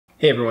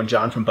Hey everyone,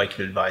 John from Bike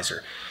Fit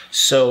Advisor.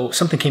 So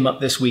something came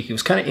up this week. It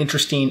was kind of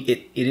interesting.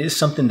 It is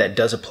something that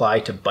does apply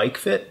to bike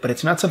fit, but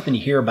it's not something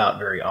you hear about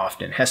very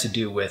often. It has to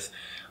do with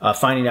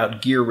finding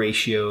out gear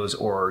ratios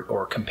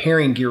or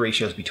comparing gear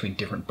ratios between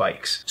different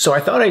bikes. So I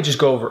thought I'd just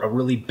go over a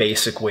really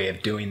basic way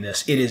of doing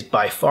this. It is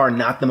by far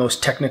not the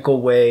most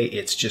technical way.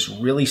 It's just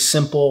really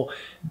simple.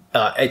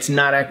 It's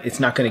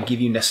not going to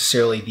give you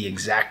necessarily the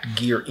exact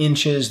gear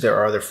inches. There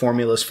are other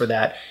formulas for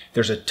that.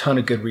 There's a ton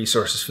of good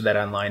resources for that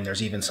online.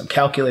 There's even some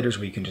calculators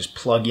where you can just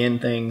plug in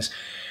things.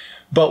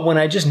 But when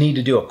I just need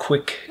to do a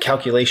quick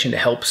calculation to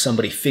help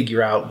somebody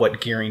figure out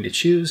what gearing to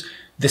choose,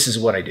 this is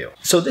what I do.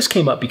 So this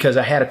came up because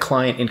I had a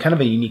client in kind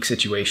of a unique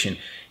situation.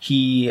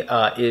 He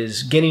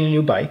is getting a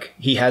new bike.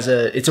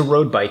 It's a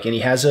road bike, and he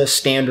has a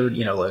standard,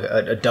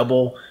 a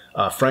double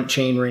front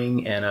chain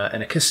ring and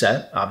a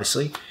cassette,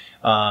 obviously.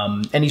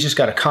 And he's just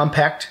got a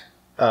compact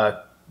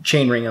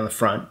chain ring on the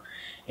front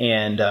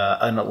and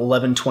an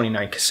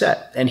 1129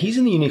 cassette. And he's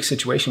in the unique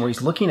situation where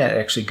he's looking at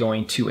actually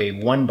going to a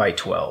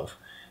 1x12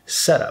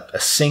 setup, a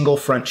single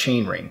front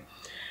chain ring.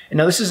 And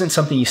now this isn't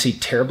something you see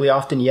terribly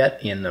often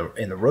yet in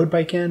the road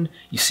bike end.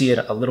 You see it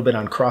a little bit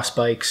on cross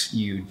bikes.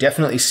 You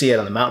definitely see it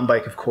on the mountain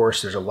bike, of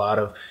course. There's a lot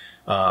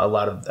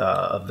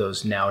of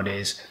those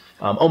nowadays,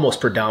 almost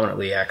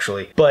predominantly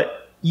actually. But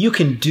you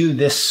can do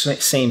this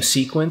same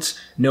sequence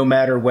no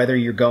matter whether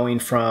you're going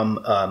from,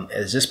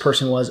 as this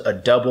person was, a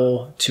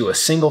double to a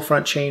single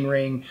front chain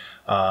ring,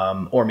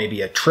 or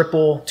maybe a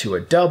triple to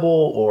a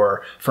double,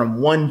 or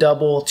from one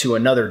double to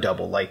another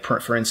double, like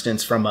for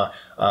instance, from a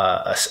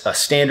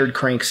standard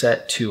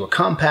crankset to a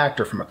compact,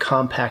 or from a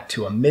compact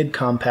to a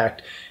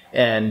mid-compact.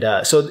 And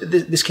so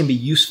this can be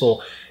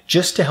useful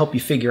just to help you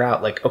figure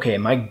out, like, okay,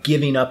 am I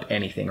giving up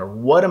anything, or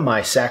what am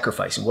I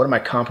sacrificing? What am I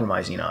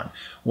compromising on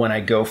when I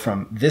go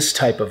from this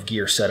type of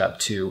gear setup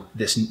to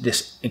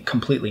this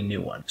completely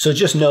new one? So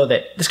just know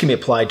that this can be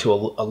applied to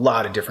a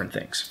lot of different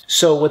things.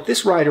 So what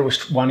this rider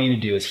was wanting to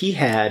do is he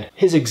had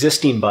his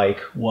existing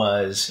bike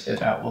was,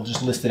 we'll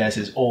just list it as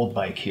his old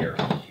bike here.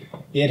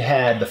 It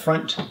had the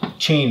front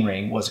chain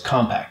ring was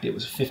compact. It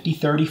was a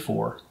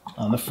 5034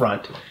 on the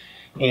front,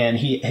 and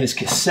his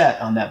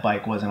cassette on that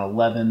bike was an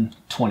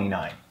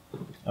 1129.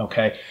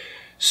 Okay,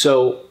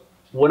 so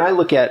when I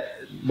look at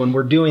when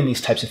we're doing these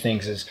types of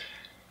things, is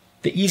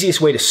the easiest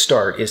way to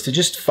start is to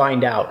just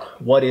find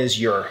out what is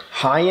your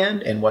high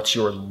end and what's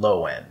your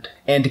low end.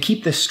 And to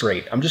keep this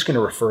straight, I'm just going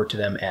to refer to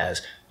them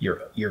as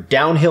your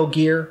downhill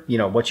gear,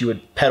 what you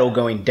would pedal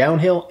going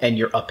downhill, and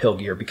your uphill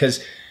gear,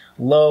 because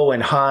low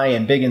and high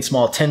and big and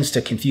small tends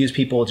to confuse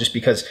people, just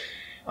because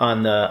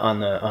on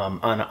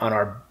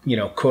our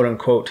quote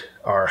unquote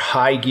our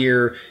high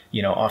gear,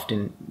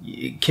 often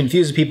it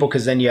confuses people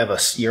because then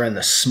you're in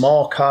the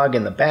small cog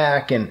in the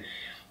back, and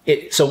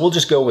so we'll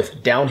just go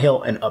with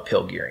downhill and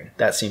uphill gearing.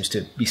 That seems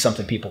to be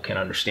something people can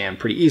understand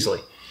pretty easily.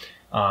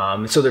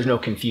 So there's no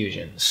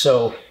confusion.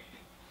 So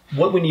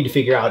what we need to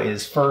figure out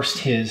is first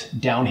his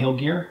downhill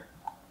gear,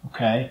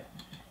 okay?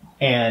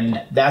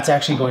 And that's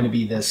actually going to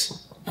be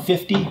this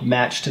 50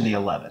 matched to the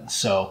 11.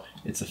 So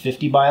it's a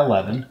 50 by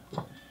 11.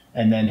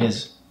 And then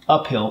his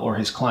uphill or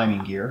his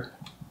climbing gear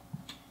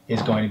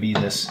is going to be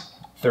this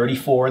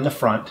 34 in the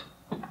front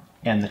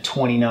and the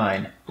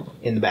 29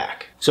 in the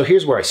back. So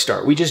here's where I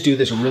start. We just do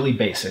this really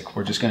basic.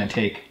 We're just going to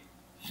take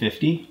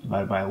 50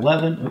 divided by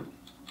 11,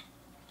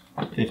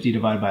 50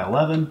 divided by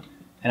 11,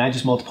 and I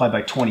just multiply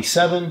by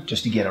 27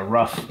 just to get a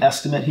rough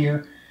estimate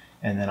here.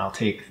 And then I'll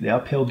take the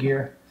uphill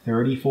gear,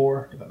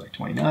 34 divided by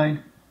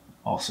 29,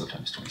 also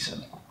times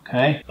 27.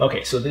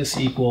 Okay, so this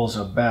equals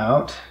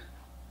about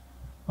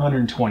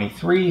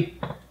 123.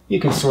 You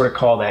can sort of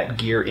call that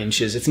gear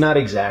inches. It's not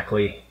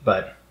exactly,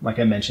 but like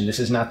I mentioned, this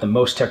is not the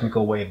most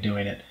technical way of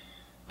doing it,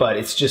 but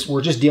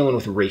we're just dealing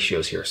with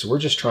ratios here. So we're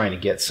just trying to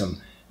get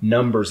some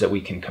numbers that we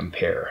can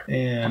compare.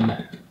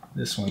 And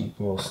this one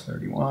equals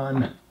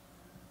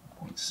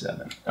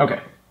 31.7. Okay,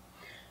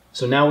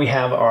 so now we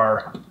have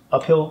our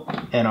uphill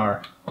and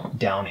our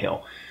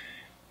downhill.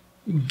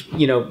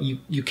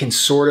 You can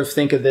sort of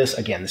think of this,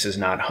 again, this is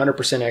not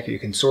 100% accurate. You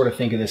can sort of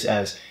think of this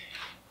as,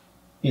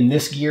 in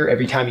this gear,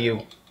 every time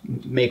you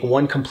make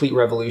one complete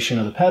revolution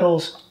of the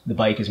pedals, the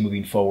bike is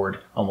moving forward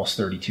almost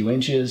 32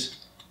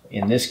 inches.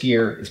 In this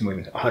gear, it's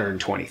moving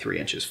 123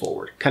 inches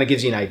forward. Kind of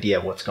gives you an idea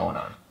of what's going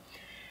on.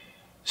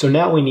 So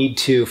now we need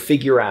to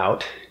figure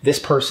out, this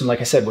person, like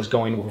I said, was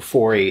going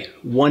for a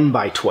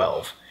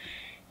 1x12.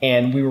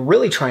 And we were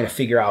really trying to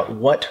figure out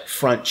what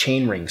front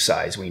chainring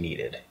size we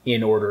needed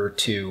in order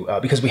to,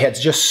 because we had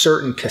just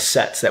certain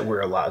cassettes that were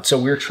allowed. So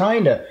we were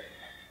trying to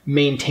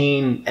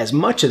maintain as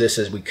much of this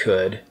as we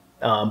could,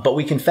 but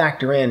we can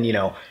factor in,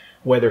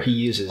 whether he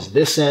uses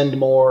this end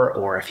more,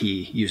 or if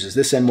he uses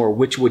this end more,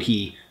 which would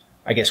he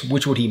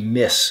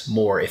miss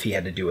more if he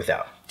had to do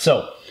without.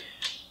 So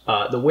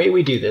the way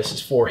we do this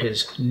is for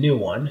his new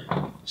one.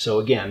 So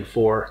again,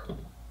 we'll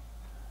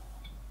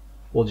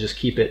just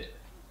keep it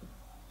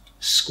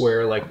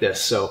square like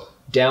this. So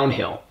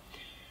downhill,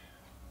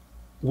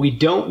 we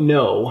don't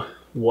know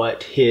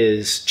what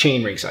his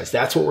chainring size,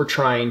 that's what we're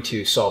trying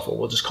to solve for.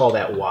 We'll just call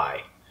that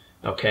Y.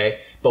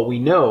 okay? But we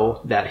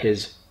know that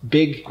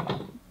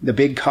the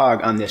big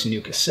cog on this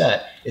new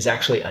cassette is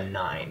actually a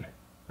 9,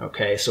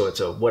 okay? So it's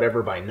a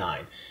whatever by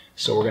 9.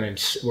 So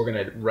we're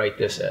gonna write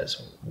this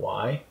as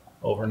y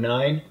over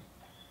 9,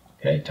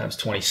 okay, times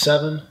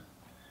 27.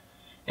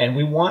 And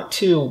we want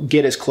to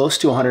get as close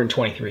to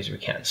 123 as we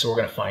can. So we're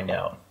gonna find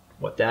out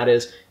what that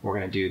is. We're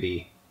gonna do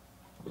the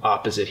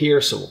opposite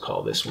here. So we'll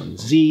call this one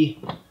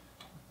z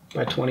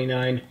by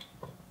 29.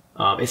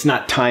 It's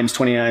not times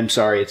 29,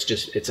 sorry. It's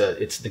just,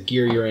 it's the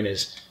gear you're in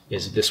is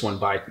this one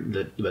by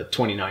the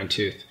 29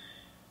 tooth.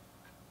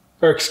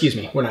 Or excuse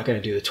me, we're not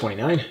gonna do the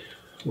 29.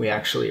 We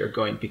actually are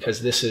going,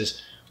 because this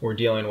is, we're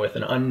dealing with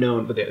an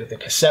unknown, but the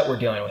cassette we're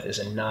dealing with is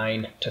a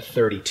 9 to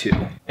 32.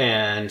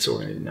 And so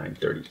we're gonna do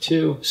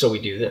 932. So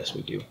we do this,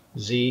 we do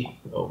z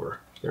over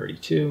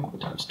 32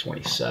 times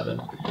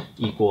 27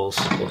 equals,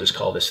 we'll just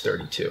call this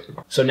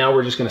 32. So now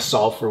we're just gonna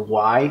solve for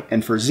y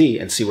and for z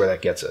and see where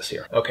that gets us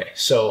here. Okay,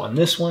 so on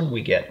this one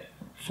we get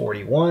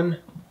 41.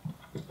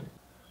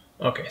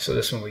 Okay, so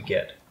this one we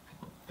get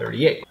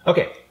 38.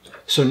 Okay,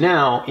 so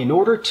now in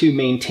order to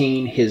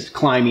maintain his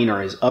climbing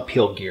or his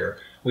uphill gear,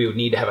 we would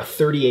need to have a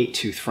 38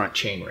 tooth front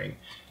chainring.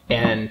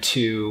 And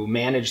to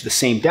manage the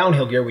same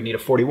downhill gear, we need a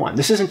 41.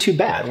 This isn't too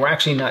bad. We're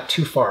actually not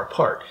too far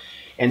apart.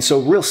 And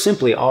so real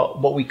simply,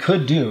 what we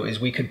could do is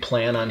we could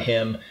plan on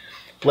him,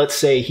 let's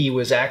say he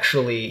was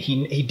actually,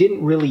 he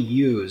didn't really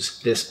use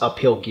this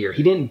uphill gear.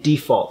 He didn't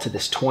default to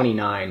this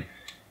 29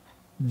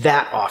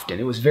 that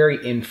often. It was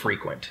very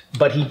infrequent,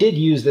 but he did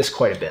use this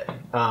quite a bit.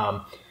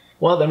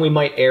 Well, then we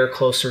might err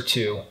closer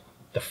to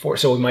the 4.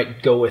 So we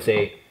might go with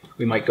a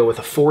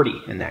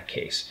 40 in that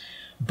case.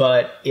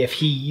 But if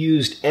he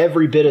used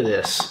every bit of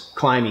this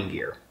climbing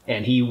gear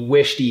and he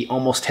wished he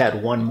almost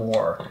had one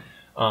more,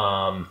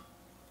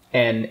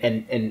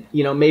 and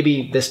you know,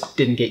 maybe this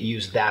didn't get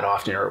used that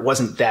often or it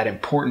wasn't that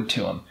important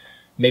to him,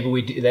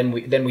 maybe then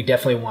we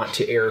definitely want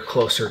to err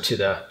closer to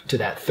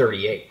that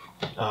 38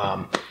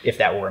 if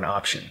that were an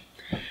option.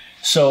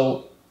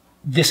 So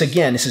this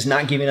is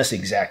not giving us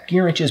exact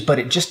gear inches, but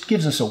it just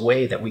gives us a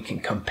way that we can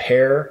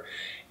compare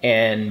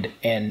and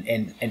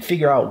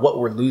figure out what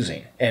we're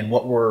losing and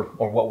what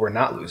we're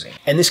not losing.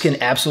 And this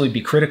can absolutely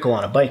be critical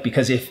on a bike,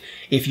 because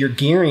if your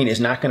gearing is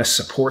not going to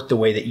support the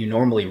way that you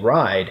normally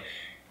ride,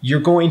 you're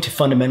going to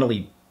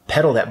fundamentally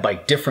pedal that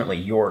bike differently.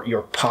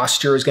 Your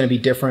posture is going to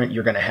be different.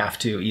 You're going to have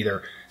to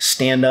either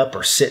stand up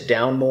or sit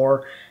down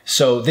more.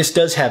 So this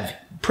does have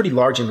pretty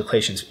large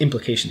implications,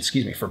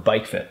 for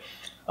bike fit.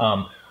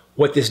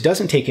 What this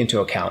doesn't take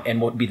into account,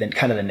 and what would be then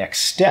kind of the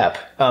next step,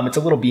 it's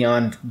a little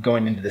beyond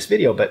going into this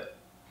video, but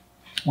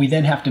we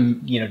then have to,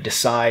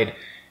 decide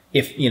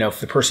if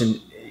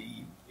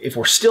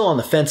we're still on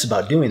the fence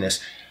about doing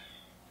this.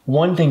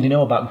 One thing to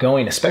know about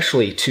going,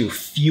 especially to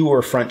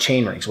fewer front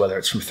chain rings, whether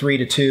it's from 3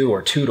 to 2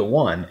 or 2 to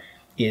 1,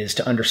 is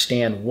to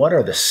understand what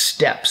are the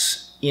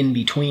steps in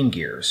between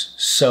gears.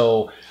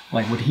 So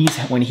like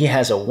when he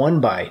has a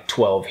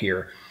 1x12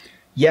 here,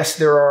 yes,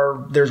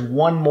 there's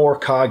one more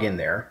cog in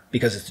there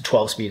because it's a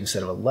 12 speed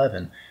instead of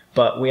 11,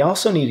 but we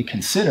also need to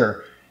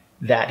consider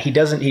that he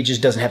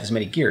just doesn't have as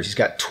many gears. He's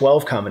got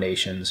 12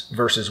 combinations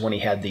versus when he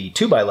had the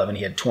 2x11,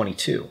 he had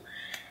 22.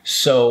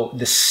 So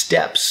the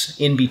steps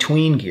in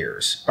between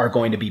gears are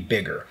going to be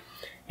bigger.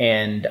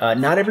 And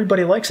not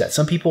everybody likes that.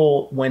 Some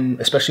people,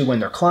 especially when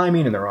they're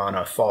climbing and they're on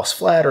a false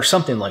flat or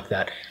something like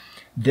that,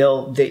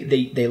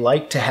 they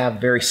like to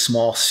have very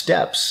small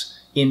steps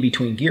in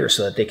between gears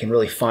so that they can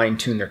really fine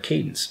tune their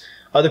cadence.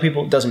 Other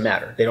people, it doesn't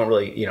matter. They don't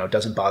really, it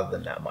doesn't bother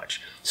them that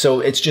much. So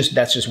that's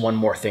just one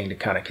more thing to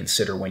kind of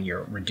consider when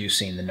you're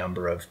reducing the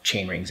number of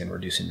chain rings and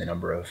reducing the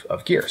number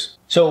of gears.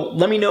 So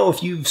let me know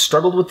if you've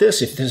struggled with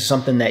this, if this is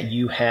something that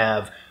you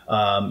have,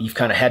 you've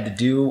kind of had to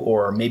do,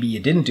 or maybe you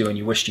didn't do and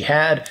you wished you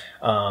had.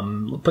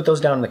 Put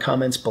those down in the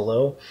comments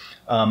below.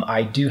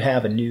 I do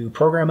have a new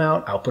program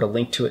out. I'll put a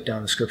link to it down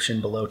in the description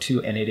below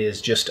too, and it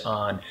is just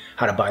on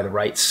how to buy the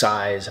right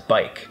size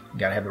bike. You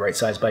gotta have the right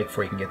size bike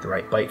before you can get the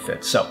right bike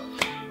fit. So,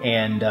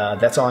 and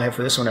that's all I have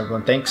for this one,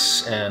 everyone.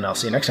 Thanks, and I'll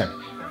see you next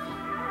time.